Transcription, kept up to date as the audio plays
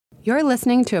You're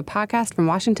listening to a podcast from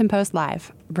Washington Post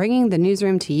Live, bringing the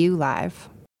newsroom to you live.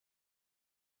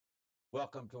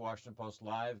 Welcome to Washington Post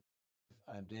Live.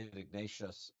 I'm David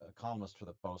Ignatius, a columnist for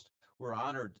the Post. We're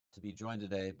honored to be joined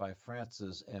today by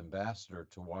France's ambassador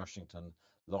to Washington,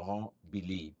 Laurent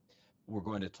Bili. We're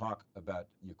going to talk about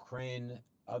Ukraine,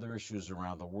 other issues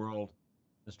around the world.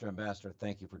 Mr. Ambassador,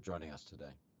 thank you for joining us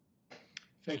today.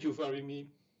 Thank you for having me.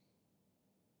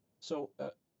 So,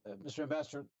 Mr.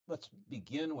 Ambassador, let's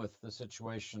begin with the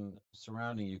situation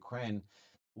surrounding Ukraine.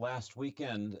 Last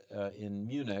weekend in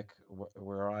Munich,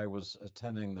 where I was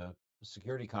attending the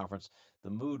security conference,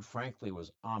 the mood, frankly,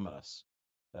 was ominous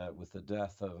with the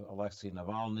death of Alexei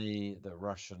Navalny, the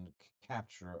Russian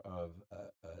capture of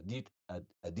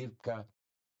Avdiivka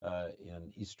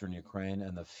in eastern Ukraine,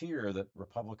 and the fear that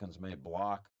Republicans may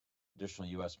block additional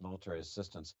U.S. military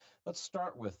assistance. Let's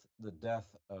start with the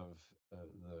death of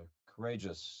the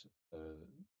courageous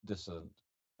dissident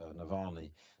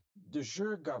Navalny. Does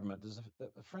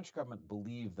the French government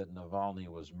believe that Navalny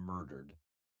was murdered?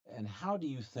 And how do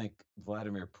you think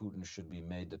Vladimir Putin should be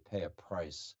made to pay a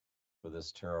price for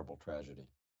this terrible tragedy?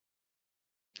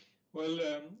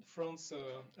 Well, France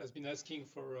has been asking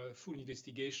for a full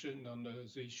investigation on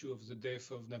the issue of the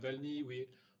death of Navalny. We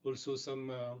also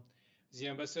the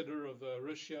ambassador of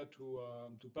Russia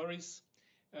to Paris.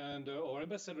 And our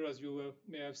ambassador, as you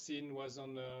may have seen, was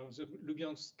on the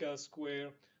Lubyanka Square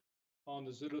on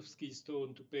the Zulovsky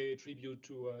Stone to pay tribute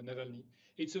to Navalny.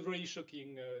 It's a very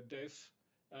shocking death,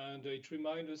 and it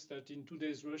reminds us that in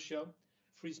today's Russia,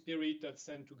 free spirit that's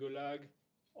sent to Gulag,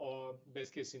 or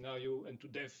best case scenario, and to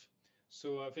death.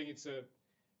 So I think it's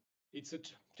a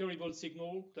terrible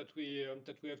signal that we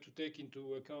have to take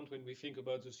into account when we think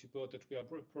about the support that we are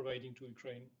providing to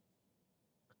Ukraine.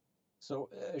 So,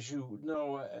 as you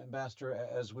know, Ambassador,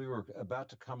 as we were about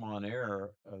to come on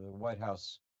air, the White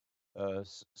House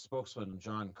spokesman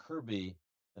John Kirby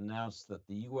announced that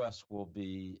the U.S. will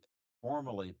be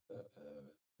formally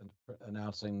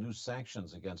announcing new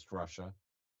sanctions against Russia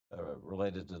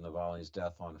related to Navalny's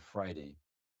death on Friday.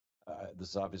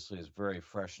 This obviously is very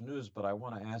fresh news, but I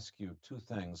want to ask you two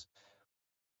things.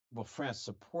 Will France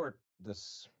support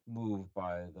this move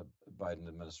by the Biden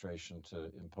administration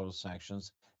to impose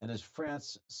sanctions? And is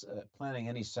France planning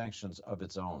any sanctions of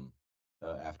its own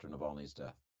after Navalny's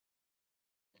death?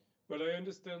 Well, I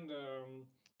understand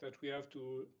that we have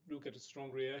to look at a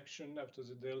strong reaction after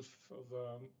the death of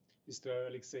Mr.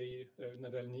 Alexei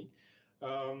Navalny.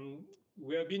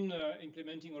 We have been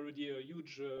implementing already a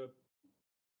huge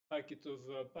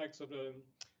packs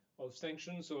of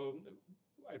sanctions. So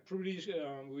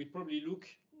we probably look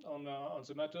on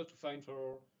the matter to find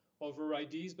for other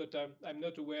ideas, but I'm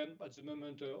not aware at the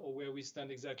moment or where we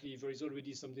stand exactly. There is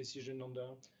already some decision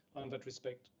on that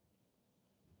respect.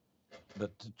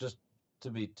 But just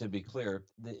to be clear,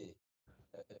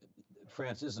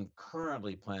 France isn't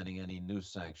currently planning any new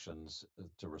sanctions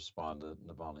to respond to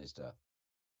Navalny's death.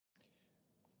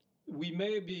 We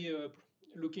may be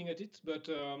looking at it, but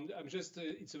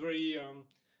it's a very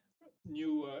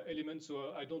new element,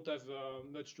 so I don't have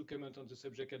much to comment on the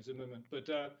subject at the moment. But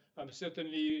I'm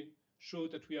certainly sure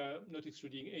that we are not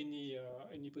excluding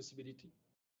any possibility.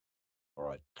 All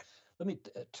right. Let me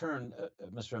turn,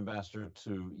 Mr. Ambassador,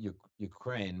 to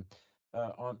Ukraine.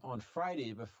 On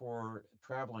Friday, before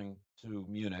traveling to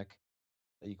Munich,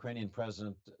 the Ukrainian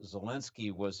President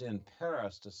Zelensky was in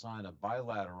Paris to sign a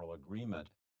bilateral agreement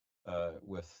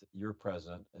with your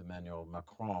president, Emmanuel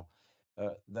Macron,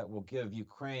 that will give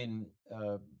Ukraine,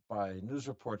 by news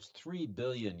reports, €3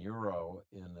 billion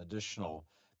in additional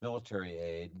military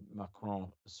aid. Macron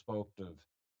spoke of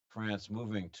France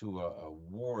moving to a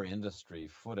war industry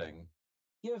footing.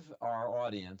 Give our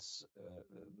audience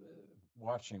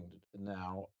watching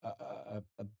now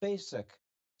a basic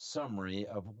summary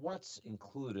of what's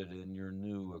included in your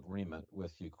new agreement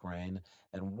with Ukraine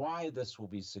and why this will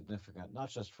be significant, not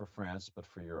just for France, but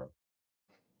for Europe.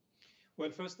 Well,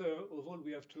 first of all,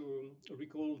 we have to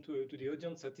recall to the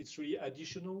audience that it's really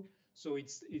additional. So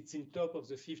it's in top of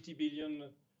the 50 billion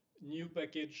new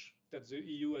package that the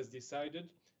EU has decided.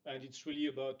 And it's really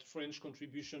about French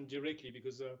contribution directly,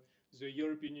 because the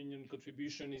European Union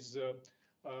contribution is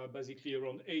basically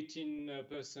around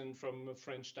 18% from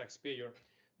French taxpayer.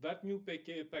 That new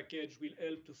package will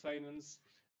help to finance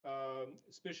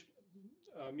special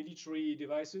military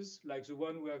devices like the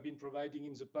one we have been providing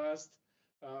in the past,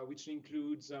 which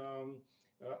includes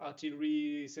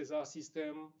artillery Caesar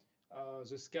system,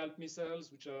 the Scalp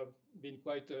missiles, which have been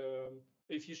quite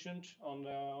efficient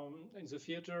in the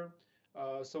theater,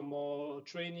 some more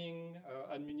training,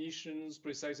 ammunitions,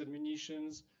 precise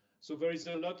ammunitions. So there is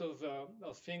a lot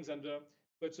of things, and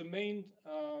But the main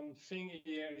thing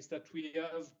here is that we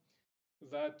have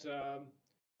that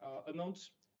amount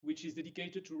which is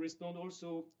dedicated to respond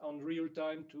also on real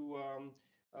time to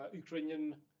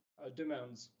Ukrainian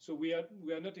demands. So we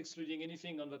are not excluding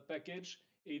anything on that package.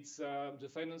 It's the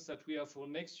finance that we have for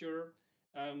next year,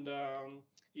 and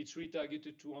it's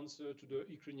retargeted to answer to the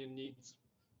Ukrainian needs.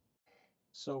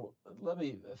 So let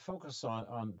me focus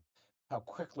on how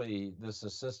quickly this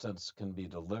assistance can be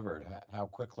delivered, how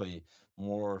quickly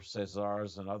more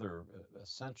Césars and other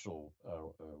essential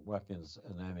weapons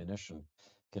and ammunition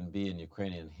can be in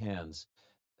Ukrainian hands.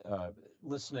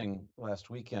 Listening last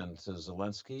weekend to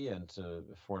Zelensky and to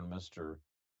Foreign Minister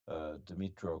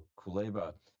Dmytro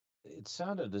Kuleba, it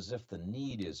sounded as if the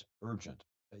need is urgent.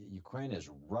 Ukraine is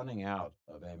running out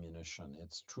of ammunition.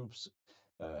 Its troops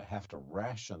have to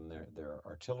ration their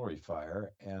artillery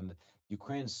fire, and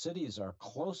Ukraine's cities are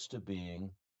close to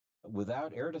being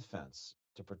without air defense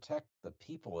to protect the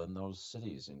people in those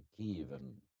cities, in Kyiv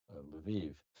and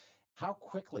Lviv. How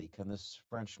quickly can this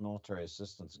French military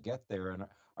assistance get there, and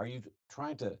are you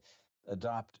trying to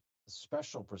adopt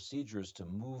special procedures to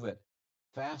move it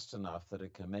fast enough that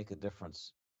it can make a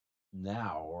difference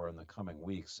now or in the coming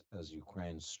weeks as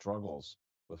Ukraine struggles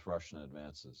with Russian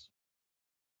advances?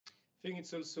 I think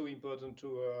it's also important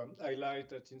to highlight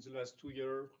that in the last 2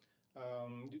 years,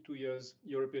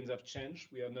 Europeans have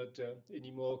changed. We are not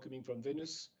anymore coming from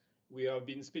Venus. We have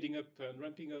been speeding up and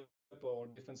ramping up our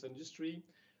defense industry.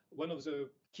 One of the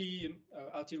key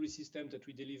artillery systems that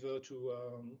we deliver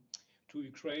to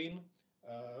Ukraine,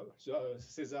 the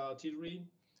César artillery,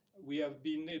 we have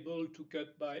been able to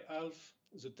cut by half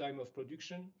the time of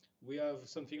production. We have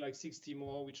something like 60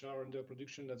 more which are under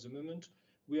production at the moment.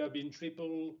 We have been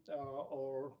triple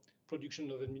our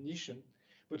production of ammunition.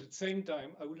 But at the same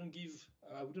time, I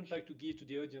wouldn't like to give to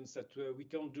the audience that we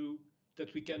can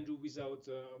do without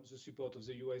the support of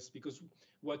the US, because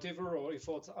whatever our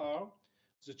efforts are,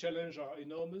 the challenges are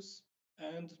enormous,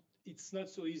 and it's not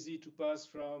so easy to pass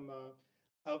from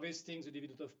harvesting the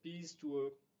dividend of peace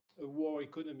to a war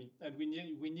economy. And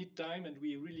we need time, and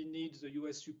we really need the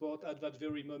US support at that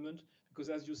very moment, because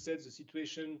as you said, the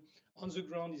situation on the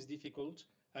ground is difficult.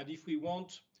 And if we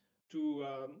want to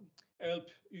help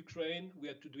Ukraine, we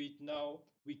have to do it now.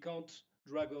 We can't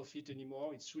drag our feet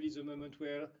anymore. It's really the moment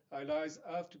where allies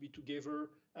have to be together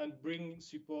and bring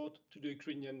support to the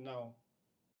Ukrainian now.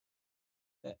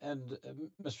 And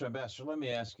Mr. Ambassador, let me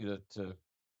ask you to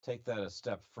take that a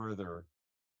step further.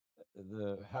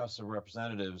 The House of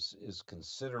Representatives is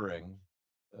considering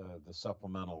the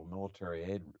supplemental military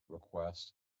aid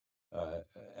request.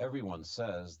 Everyone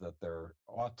says that there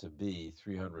ought to be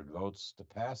 300 votes to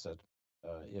pass it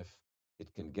if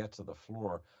it can get to the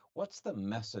floor. What's the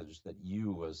message that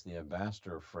you, as the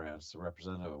ambassador of France, the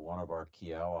representative of one of our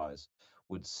key allies,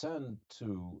 would send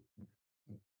to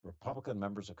Republican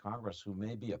members of Congress who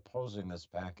may be opposing this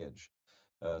package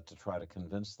to try to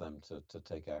convince them to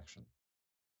take action?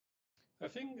 I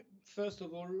think, first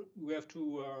of all, we have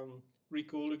to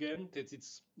recall again that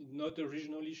it's not a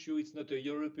regional issue, it's not a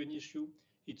European issue,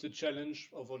 it's a challenge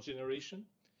of our generation.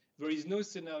 There is no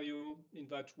scenario in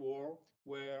that war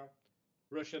where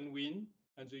Russians win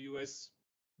and the US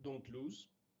don't lose.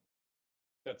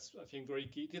 That's, I think, very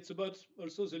key. It's about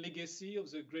also the legacy of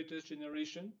the greatest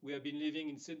generation. We have been living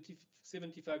in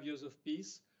 75 years of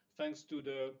peace, thanks to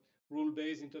the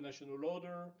rule-based international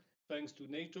order, thanks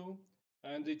to NATO.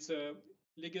 And it's a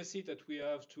legacy that we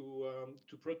have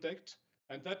to protect.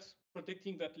 And that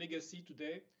protecting that legacy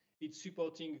today, it's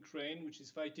supporting Ukraine,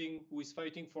 who is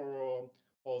fighting for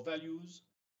our values,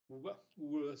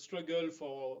 who struggle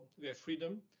for their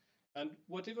freedom. And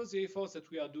whatever the efforts that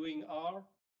we are doing are,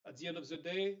 at the end of the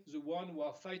day, the one who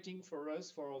are fighting for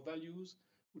us, for our values,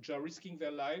 which are risking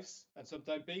their lives and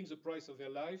sometimes paying the price of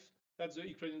their life, that's the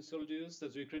Ukrainian soldiers,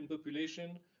 that's the Ukrainian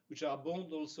population, which are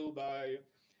bound also by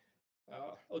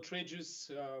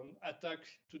outrageous attack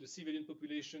to the civilian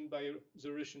population by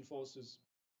the Russian forces.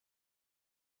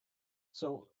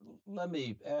 So let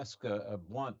me ask a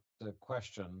blunt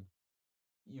question.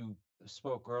 You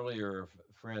spoke earlier of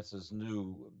France's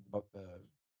new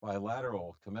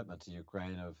bilateral commitment to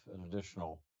Ukraine of an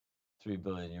additional 3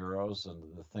 billion euros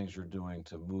and the things you're doing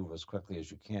to move as quickly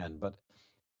as you can. But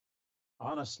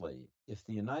honestly, if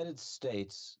the United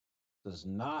States does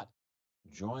not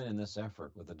join in this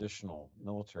effort with additional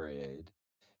military aid,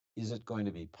 is it going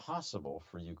to be possible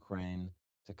for Ukraine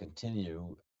to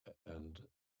continue and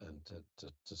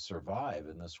to survive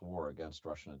in this war against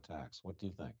Russian attacks? What do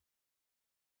you think?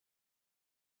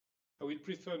 I would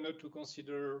prefer not to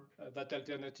consider that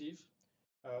alternative.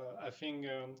 I think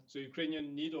the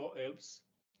Ukrainian need our helps.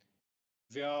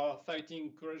 They are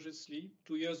fighting courageously.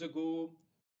 2 years ago,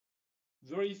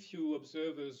 very few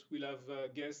observers will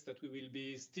have guessed that we will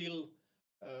be still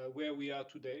where we are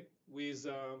today, with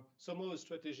somehow a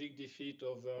strategic defeat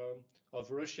of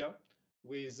Russia,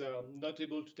 with not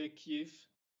able to take Kiev,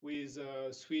 with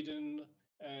Sweden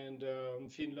and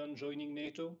Finland joining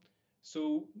NATO.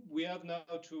 So we have now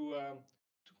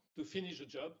to finish the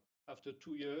job after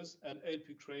 2 years and help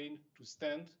Ukraine to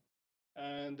stand.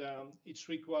 And it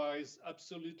requires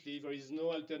absolutely, there is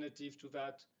no alternative to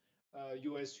that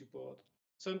US support.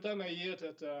 Sometimes I hear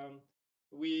that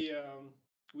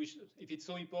if it's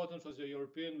so important for the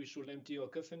European, we should empty our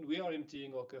coffin. We are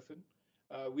emptying our coffin.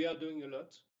 We are doing a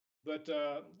lot. But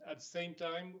at the same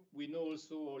time, we know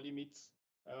also our limits.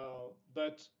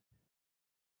 But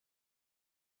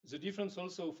the difference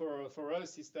also for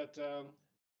us is that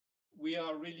we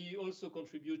are really also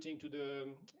contributing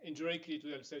to indirectly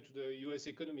to, I'll say, to the US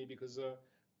economy, because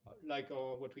like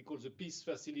what we call the peace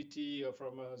facility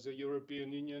from the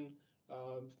European Union,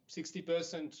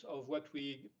 60% of what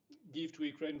we give to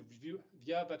Ukraine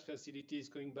via that facility is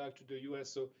going back to the US.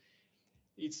 So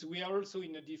we are also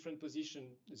in a different position.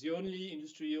 The only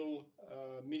industrial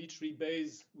military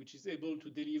base which is able to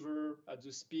deliver at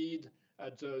the speed,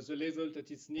 at the level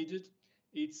that is needed,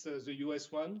 it's the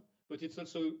US one, but it's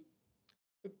also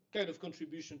a kind of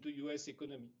contribution to US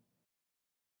economy.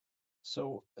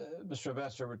 So, Mr.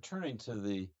 Ambassador, returning to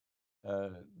the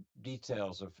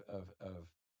details of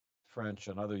French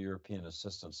and other European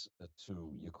assistance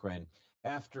to Ukraine,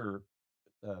 after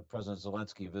President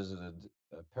Zelensky visited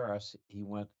Paris, he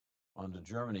went on to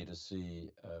Germany to see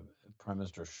Prime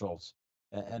Minister Schultz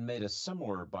and made a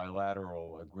similar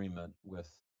bilateral agreement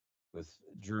with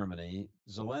Germany.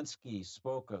 Zelensky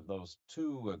spoke of those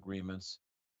two agreements,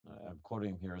 I'm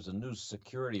quoting him here, as a new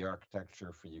security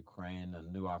architecture for Ukraine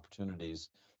and new opportunities.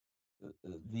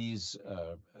 These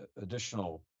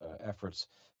additional efforts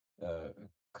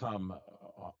come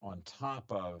on top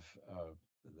of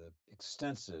the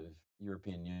extensive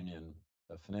European Union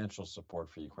financial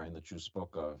support for Ukraine that you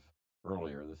spoke of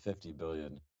earlier, the 50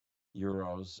 billion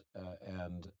euros,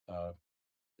 and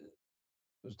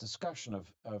there's discussion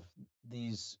of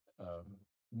these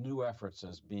new efforts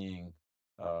as being,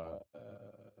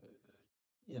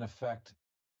 in effect,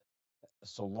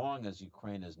 so long as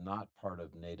Ukraine is not part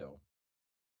of NATO.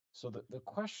 So the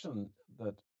question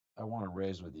that I want to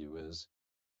raise with you is,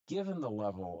 given the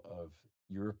level of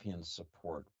European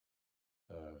support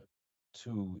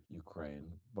to Ukraine,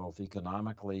 both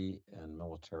economically and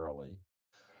militarily,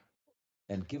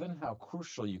 and given how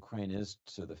crucial Ukraine is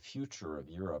to the future of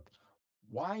Europe,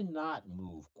 why not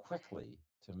move quickly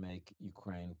to make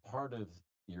Ukraine part of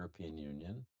the European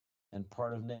Union and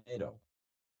part of NATO?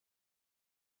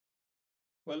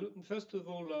 Well, first of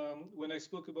all, when I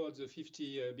spoke about the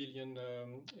 50 billion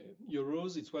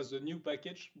euros, it was a new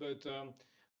package, but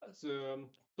the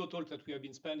total that we have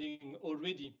been spending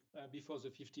already before the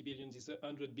 50 billion is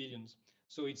 100 billions.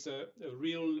 So it's a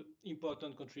real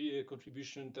important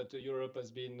contribution that Europe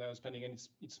has been spending, and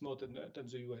it's more than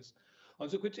the US. On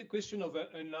the question of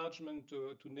enlargement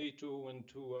to NATO and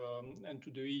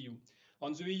to the EU,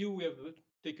 on the EU we have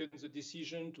taken the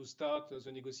decision to start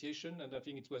the negotiation, and I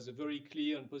think it was a very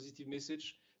clear and positive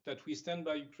message that we stand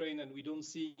by Ukraine and we don't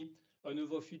see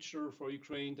another future for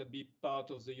Ukraine that be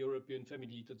part of the European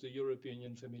family, that the European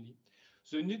Union family.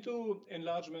 So NATO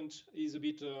enlargement is a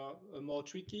bit more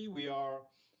tricky. We are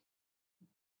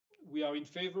in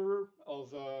favor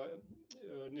of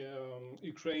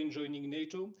Ukraine joining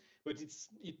NATO, but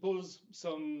it poses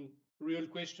some real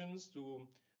questions to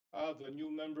have a new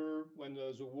member when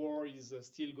the war is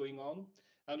still going on.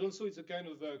 And also it's a kind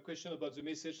of a question about the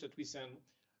message that we send.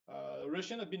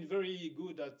 Russians have been very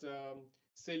good at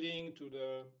selling to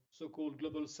the so-called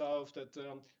global south that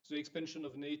the expansion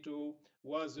of NATO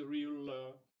was the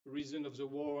real reason of the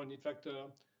war. And in fact,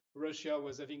 Russia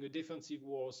was having a defensive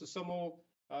war. So somehow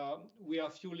we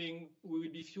will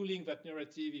be fueling that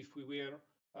narrative if we were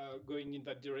going in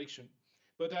that direction.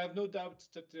 But I have no doubt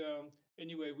that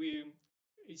anyway,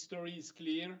 history is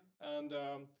clear, and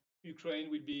Ukraine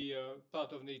will be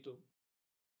part of NATO.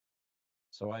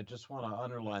 So I just want to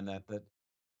underline that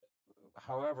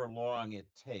however long it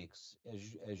takes,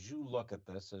 as you look at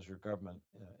this, as your government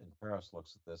in Paris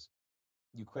looks at this,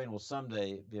 Ukraine will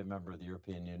someday be a member of the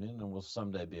European Union and will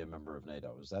someday be a member of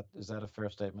NATO. Is that a fair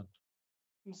statement?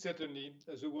 Certainly,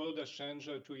 the world has changed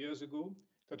 2 years ago.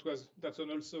 That's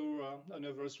also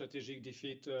another strategic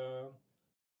defeat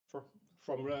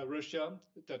from Russia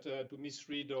that to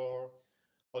misread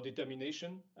our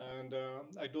determination, and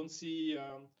I don't see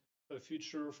a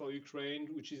future for Ukraine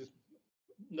which is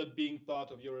not being part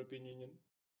of European Union.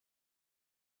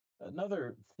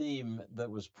 Another theme that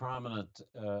was prominent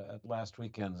at last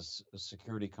weekend's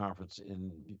security conference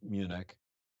in Munich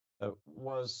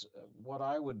was what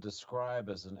I would describe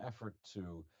as an effort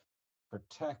to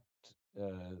protect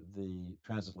the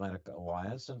transatlantic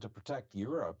alliance and to protect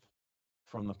Europe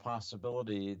from the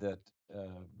possibility that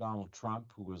Donald Trump,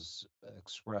 who has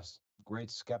expressed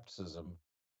great skepticism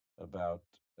about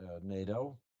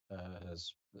NATO,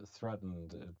 has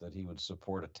threatened that he would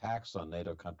support attacks on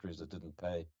NATO countries that didn't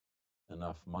pay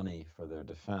enough money for their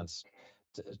defense,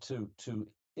 to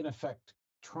in effect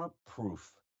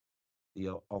Trump-proof the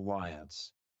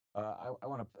alliance. I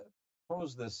want to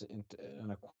pose this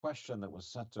in a question that was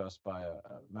sent to us by a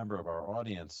member of our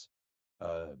audience,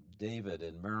 David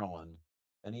in Maryland,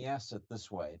 and he asked it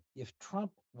this way: if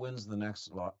Trump wins the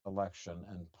next election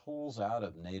and pulls out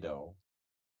of NATO,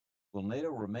 will NATO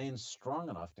remain strong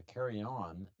enough to carry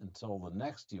on until the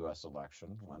next U.S.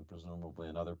 election, when presumably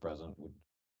another president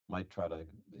might try to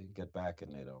get back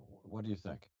in NATO? What do you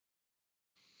think?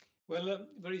 Well,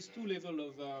 there is two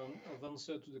levels of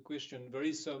answer to the question. There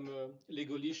is some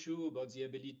legal issue about the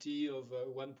ability of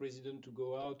one president to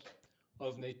go out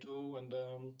of NATO, and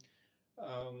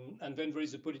then there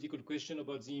is a political question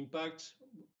about the impact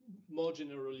more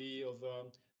generally of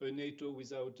a NATO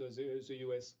without the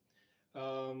US.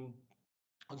 On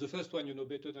the first one, you know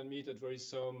better than me that there is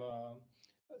some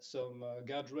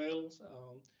guardrails.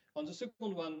 On the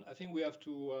second one, I think we have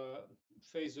to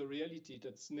face the reality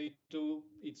that NATO,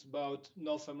 it's about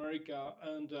North America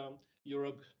and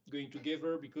Europe going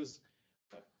together, because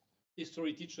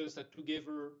history teaches that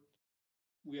together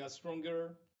we are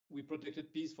stronger. We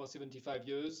protected peace for 75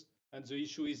 years. And the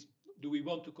issue is, do we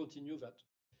want to continue that?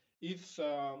 If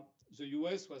the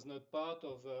US was not part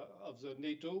of the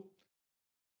NATO,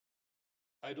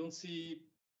 I don't see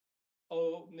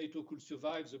how NATO could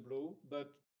survive the blow.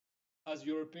 But as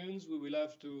Europeans, we will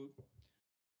have to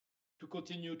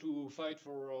continue to fight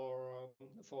for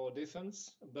our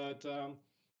defense. But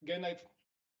again,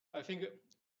 I think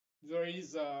there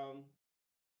is a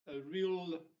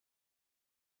real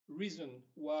reason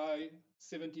why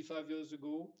 75 years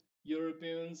ago,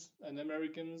 Europeans and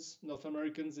Americans, North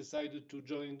Americans, decided to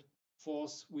join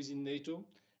force within NATO.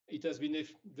 It has been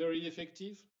very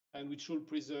effective, and we should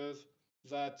preserve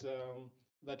that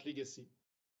legacy.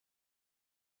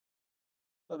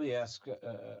 Let me ask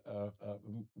a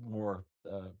more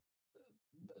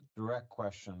direct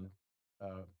question.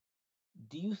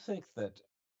 Do you think that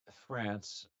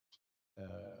France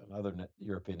and other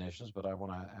European nations, but I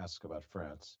want to ask about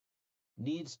France,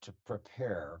 needs to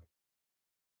prepare,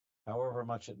 however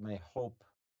much it may hope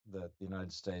that the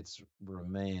United States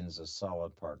remains a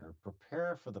solid partner,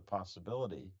 prepare for the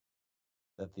possibility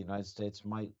that the United States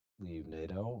might leave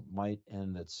NATO, might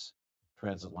end its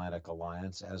transatlantic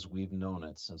alliance as we've known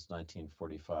it since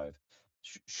 1945.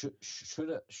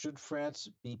 Should France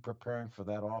be preparing for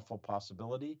that awful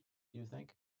possibility, do you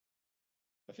think?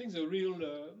 I think the real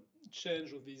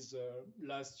change of these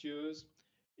last years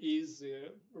is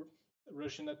the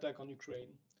Russian attack on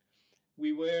Ukraine.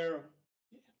 We were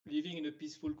living in a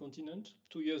peaceful continent.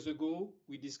 2 years ago,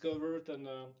 we discovered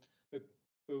a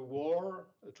war,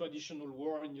 a traditional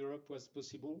war in Europe was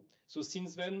possible. So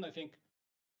since then, I think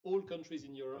all countries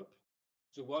in Europe,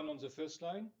 the one on the first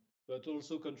line, but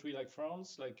also countries like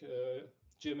France, like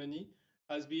Germany,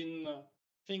 has been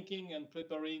thinking and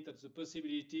preparing that the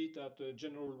possibility that a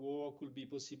general war could be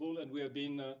possible. And we have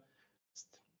been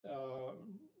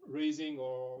raising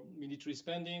our military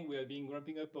spending. We have been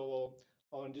ramping up our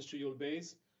industrial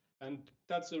base. And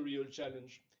that's a real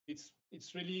challenge.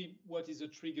 It's really what is a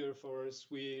trigger for us.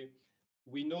 We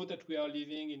know that we are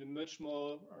living in a much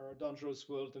more dangerous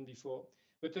world than before.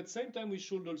 But at the same time, we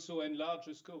should also enlarge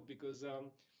the scope, because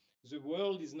the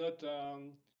world is not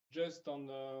just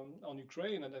on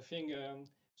Ukraine. And I think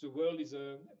the world is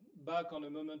back on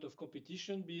a moment of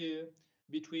competition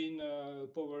between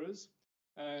powers.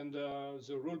 And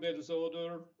the rule-based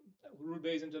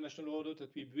international order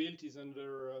that we built is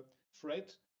under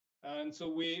threat. And so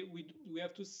we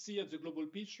have to see at the global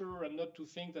picture, and not to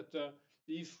think that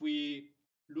if we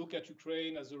look at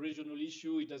Ukraine as a regional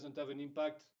issue, it doesn't have an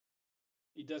impact.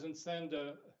 It doesn't send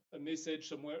a message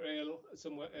somewhere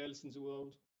else in the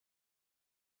world.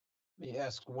 Let me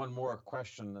ask one more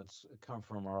question that's come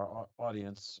from our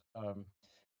audience.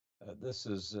 This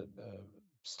is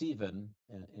Stephen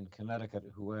in Connecticut,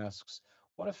 who asks,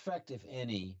 what effect, if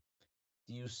any,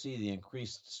 do you see the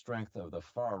increased strength of the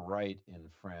far right in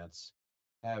France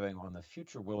having on the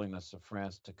future willingness of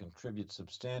France to contribute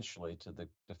substantially to the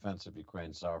defense of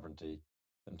Ukraine's sovereignty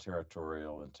and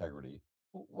territorial integrity?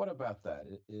 What about that?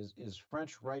 Is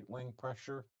French right-wing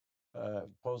pressure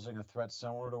posing a threat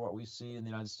similar to what we see in the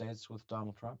United States with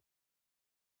Donald Trump?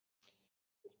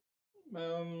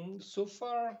 So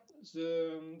far,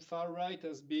 the far right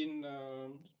has been,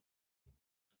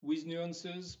 with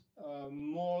nuances,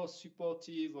 more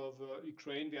supportive of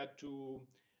Ukraine. They had to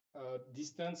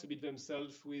distance a bit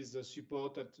themselves with the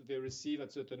support that they receive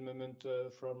at certain moment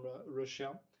from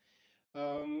Russia.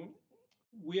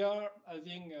 We are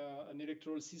having an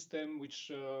electoral system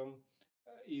which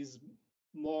is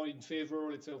more in favor,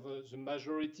 let's say, of the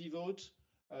majority vote,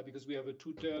 because we have a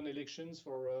two-turn elections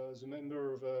for the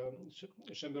member of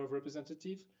Chamber of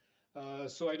Representatives.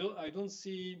 So I don't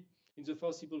see in the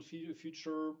foreseeable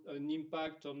future an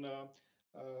impact on the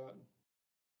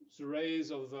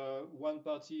rise of one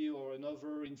party or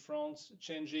another in France,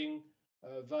 changing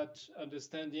that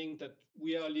understanding that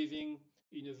we are living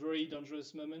in a very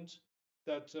dangerous moment,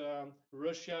 that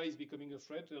Russia is becoming a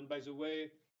threat. And by the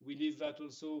way, we live that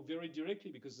also very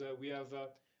directly because we have a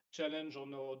challenge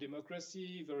on our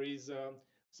democracy. There is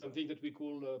something that we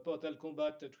call portal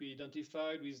combat that we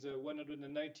identified with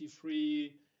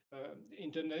 193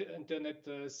 internet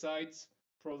sites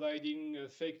providing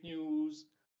fake news,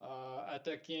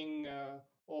 attacking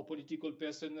our political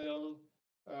personnel.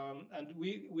 And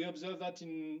we observe that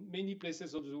in many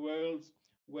places of the world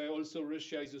where also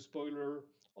Russia is a spoiler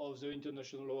of the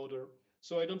international order.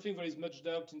 So I don't think there is much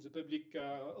doubt in the public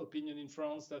opinion in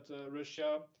France that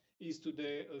Russia is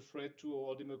today a threat to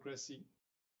our democracy.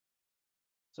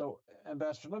 So,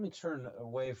 Ambassador, let me turn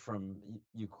away from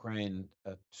Ukraine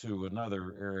to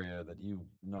another area that you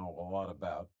know a lot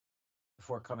about.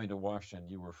 Before coming to Washington,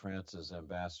 you were France's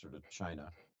ambassador to China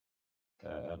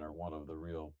and are one of the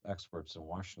real experts in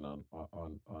Washington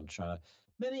on China.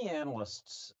 Many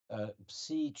analysts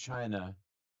see China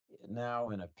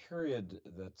now in a period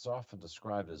that's often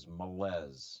described as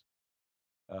malaise.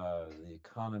 The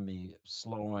economy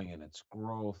slowing in its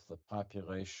growth, the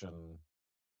population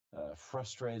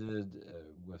frustrated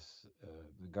with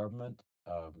the government.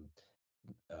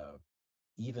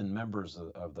 Even members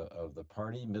of the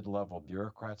party, mid-level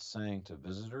bureaucrats, saying to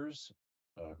visitors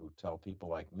who tell people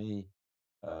like me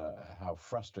how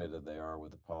frustrated they are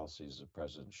with the policies of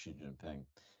President Xi Jinping.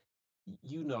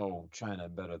 You know China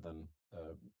better than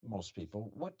most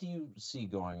people. What do you see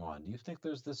going on? Do you think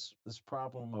there's this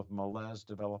problem of malaise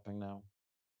developing now?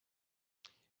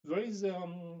 There is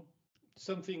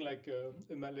something like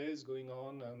a malaise going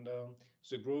on, and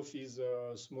the growth is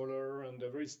smaller, and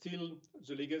there is still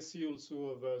the legacy also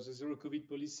of the zero COVID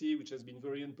policy, which has been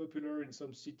very unpopular in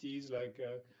some cities like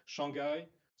Shanghai,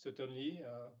 certainly,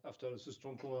 after the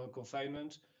strong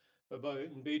confinement, but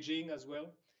in Beijing as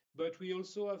well. But we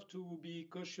also have to be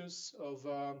cautious of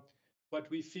what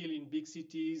we feel in big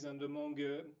cities and among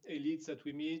elites that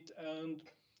we meet, and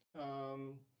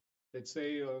let's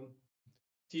say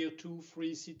tier 2,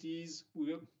 3 cities,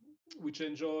 which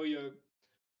enjoy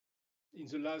in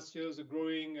the last years a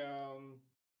growing,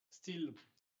 still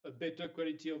a better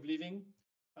quality of living,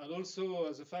 and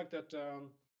also the fact that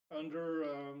under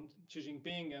Xi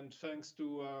Jinping and thanks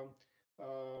to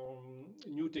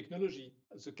new technology,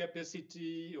 the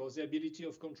capacity or the ability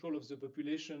of control of the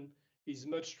population is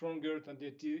much stronger than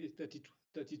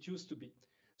that it used to be.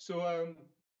 So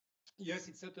yes,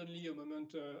 it's certainly a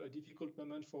moment, a difficult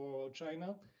moment for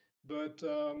China, but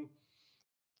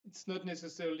it's not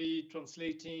necessarily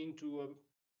translating to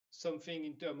something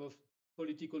in terms of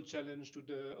political challenge to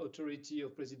the authority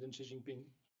of President Xi Jinping.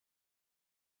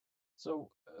 So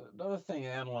another thing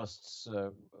analysts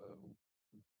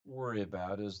worry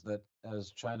about is that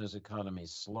as China's economy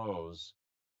slows,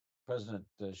 President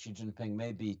Xi Jinping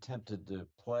may be tempted to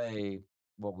play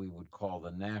what we would call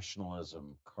the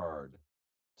nationalism card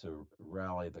to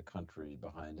rally the country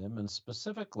behind him. And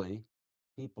specifically,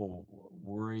 people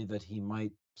worry that he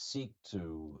might seek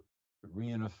to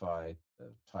reunify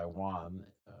Taiwan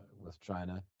with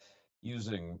China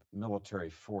using military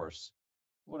force.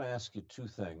 I want to ask you two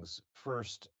things.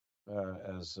 First,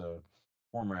 as a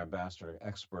former ambassador,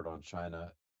 expert on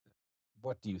China,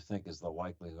 what do you think is the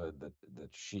likelihood that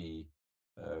Xi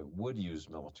would use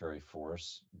military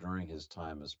force during his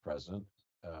time as president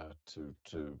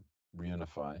to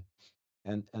reunify?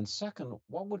 And second,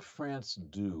 what would France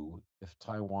do if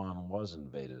Taiwan was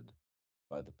invaded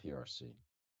by the PRC?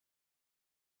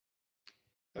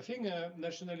 I think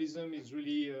nationalism is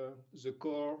really the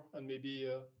core and maybe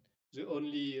the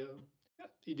only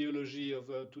ideology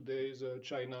of today's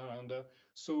China, and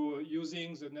so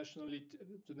using the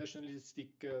nationalistic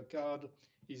card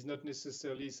is not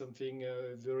necessarily something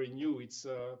very new. It's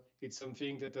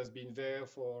something that has been there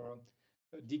for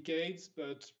decades,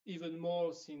 but even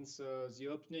more since the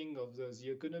opening of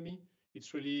the economy.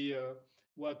 It's really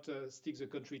what sticks the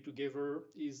country together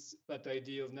is that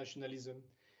idea of nationalism.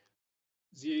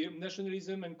 The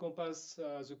nationalism encompasses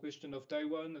the question of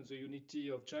Taiwan and the unity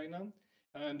of China.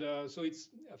 And so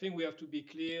I think we have to be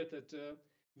clear that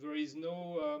there is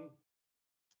no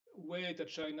way that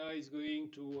China is going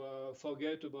to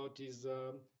forget about its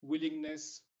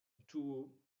willingness to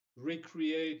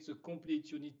recreate the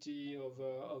complete unity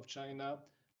of China,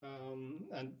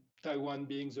 and Taiwan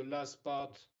being the last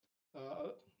part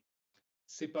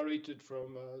separated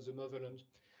from the motherland.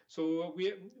 So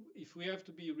if we have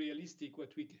to be realistic,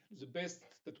 the best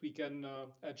that we can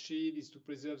achieve is to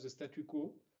preserve the statu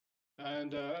quo,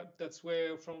 and that's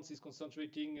where France is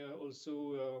concentrating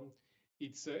also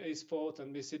its effort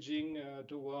and messaging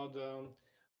toward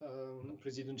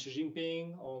President Xi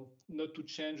Jinping, or not to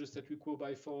change the statu quo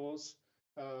by force,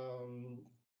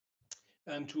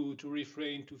 and to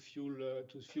refrain to fuel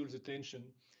the tension.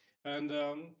 And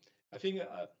I think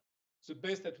the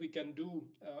best that we can do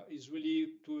is really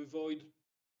to avoid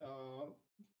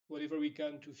whatever we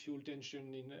can to fuel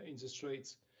tension in the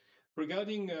Straits.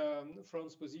 Regarding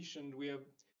France's position, we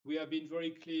have been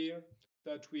very clear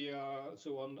that we are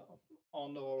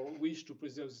on our wish to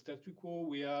preserve the statu quo.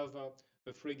 We have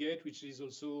a frigate which is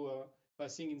also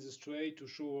passing in the Strait to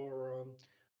show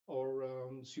our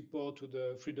support to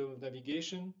the freedom of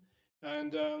navigation,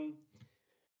 and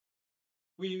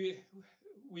we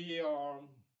are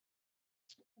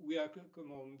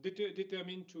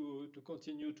determined to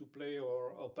continue to play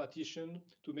our partition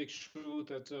to make sure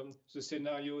that the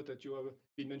scenario that you have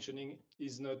been mentioning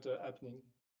is not happening.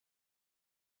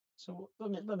 So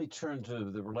let me turn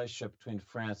to the relationship between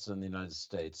France and the United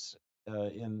States.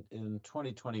 In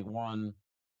 2021,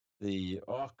 the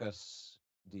AUKUS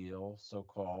deal,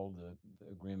 so-called, the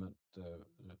agreement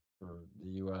for the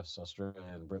U.S., Australia,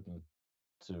 and Britain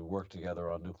to work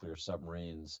together on nuclear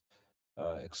submarines,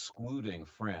 excluding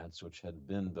France, which had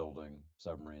been building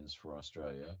submarines for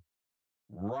Australia,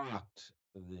 rocked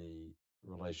the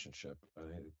relationship. I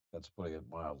think that's putting it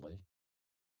mildly.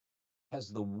 Has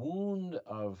the wound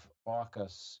of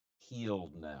AUKUS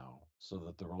healed now so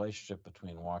that the relationship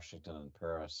between Washington and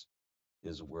Paris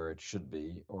is where it should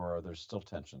be, or are there still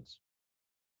tensions?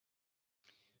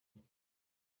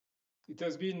 It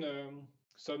has been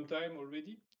some time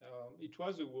already. It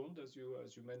was a wound, as you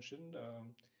mentioned.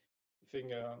 I think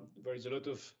there is a lot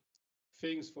of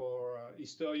things for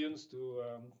historians to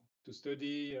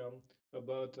study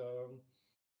about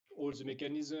all the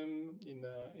mechanism in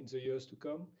the years to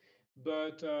come.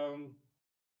 But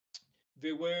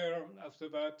there were, after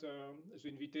that, the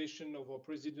invitation of our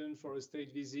president for a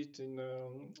state visit in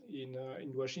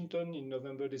Washington in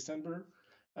November, December,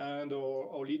 and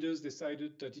our leaders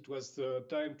decided that it was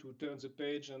time to turn the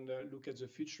page and look at the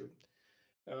future.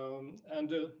 And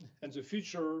the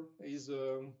future is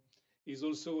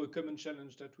also a common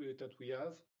challenge that we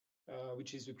have,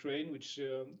 which is Ukraine, which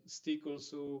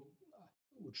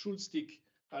should stick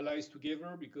allies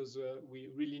together, because we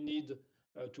really need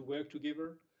to work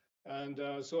together. And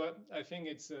so I think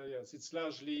it's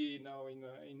largely now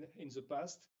in the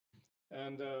past,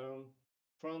 and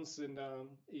France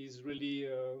is really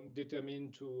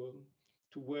determined to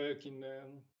work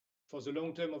for the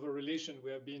long term of a relation.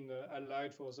 We have been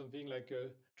allied for something like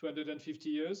 250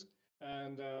 years,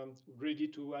 and ready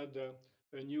to add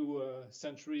a new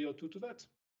century or two to that.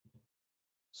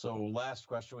 So last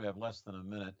question, we have less than a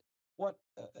minute. What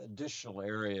additional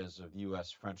areas of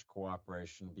U.S.-French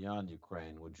cooperation beyond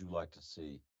Ukraine would you like to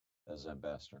see as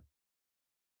ambassador?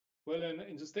 Well,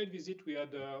 in the state visit, we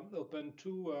had opened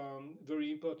two very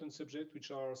important subjects,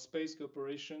 which are space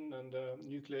cooperation and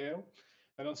nuclear.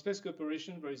 And on space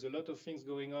cooperation, there is a lot of things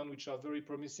going on which are very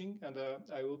promising, and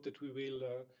I hope that we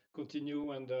will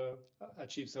continue and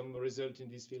achieve some result in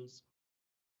these fields.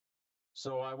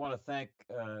 So I want to thank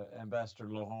Ambassador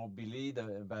Laurent Bili, the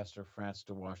Ambassador of France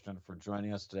to Washington, for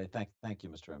joining us today. Thank you,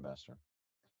 Mr. Ambassador.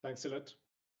 Thanks a lot.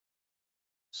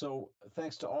 So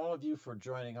thanks to all of you for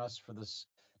joining us for this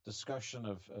discussion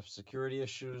of security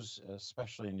issues,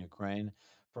 especially in Ukraine.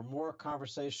 For more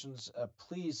conversations,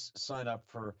 please sign up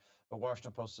for a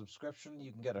Washington Post subscription.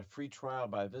 You can get a free trial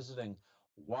by visiting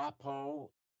wapo.st/live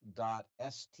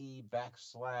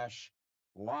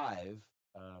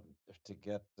to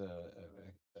get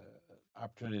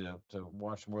opportunity to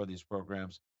watch more of these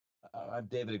programs. I'm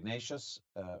David Ignatius,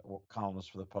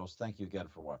 columnist for the Post. Thank you again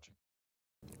for watching.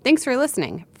 Thanks for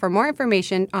listening. For more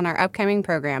information on our upcoming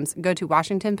programs, go to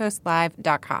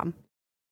WashingtonPostLive.com.